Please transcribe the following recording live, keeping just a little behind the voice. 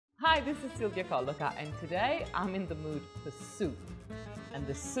Hi, this is Silvia Colloca, and today I'm in the mood for soup. And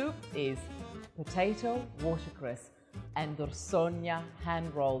the soup is potato, watercress, and dorsogna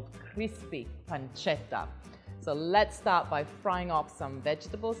hand-rolled crispy pancetta. So let's start by frying up some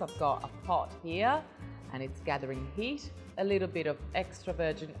vegetables. I've got a pot here, and it's gathering heat. A little bit of extra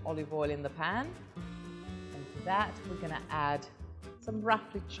virgin olive oil in the pan. And to that, we're gonna add some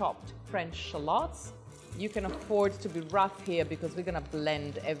roughly chopped French shallots. You can afford to be rough here because we're gonna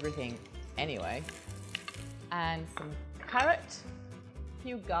blend everything anyway. And some carrot, a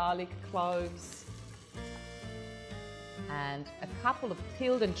few garlic cloves, and a couple of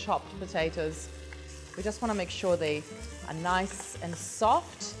peeled and chopped potatoes. We just wanna make sure they are nice and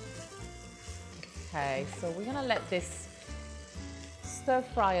soft. Okay, so we're gonna let this stir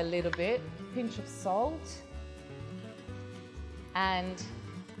fry a little bit, pinch of salt, and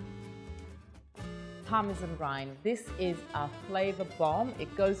Parmesan rind. This is a flavor bomb.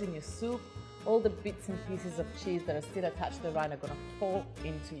 It goes in your soup. All the bits and pieces of cheese that are still attached to the rind are gonna fall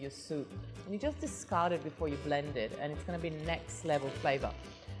into your soup. And you just discard it before you blend it, and it's gonna be next level flavor.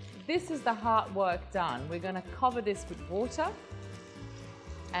 This is the hard work done. We're gonna cover this with water,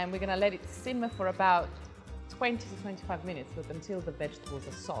 and we're gonna let it simmer for about 20 to 25 minutes, look, until the vegetables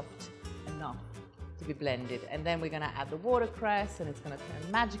are soft enough to be blended. And then we're gonna add the watercress, and it's gonna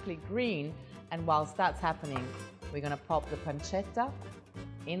turn magically green. And whilst that's happening, we're gonna pop the pancetta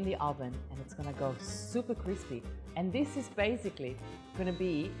in the oven, and it's gonna go super crispy. And this is basically gonna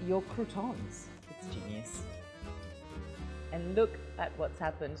be your croutons. It's genius. And look at what's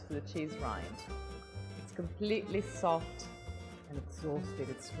happened to the cheese rind. It's completely soft and exhausted.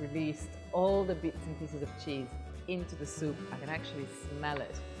 It's released all the bits and pieces of cheese into the soup. I can actually smell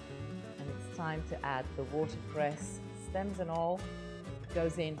it. And it's time to add the watercress, stems and all. It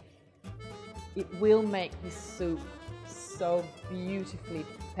goes in. It will make this soup so beautifully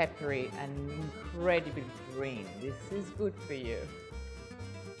peppery and incredibly green. This is good for you.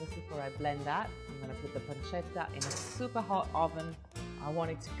 Just before I blend that, I'm gonna put the pancetta in a super hot oven. I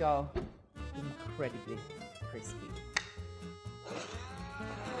want it to go incredibly crispy.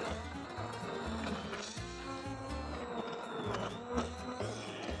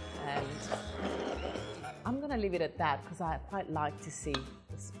 And I'm gonna leave it at that because I quite like to see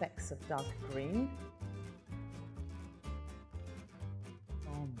the specks of dark green.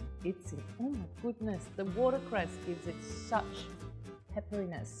 Oh my goodness, the watercress gives it such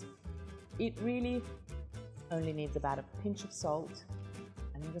pepperiness. It really only needs about a pinch of salt,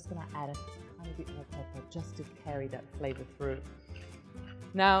 and I'm just gonna add a tiny bit more pepper just to carry that flavor through.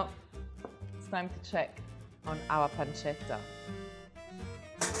 Now, it's time to check on our pancetta.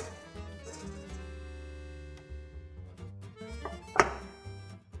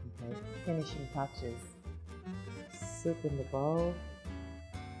 Okay, finishing touches. Soup in the bowl.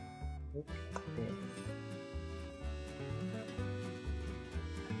 Look at this.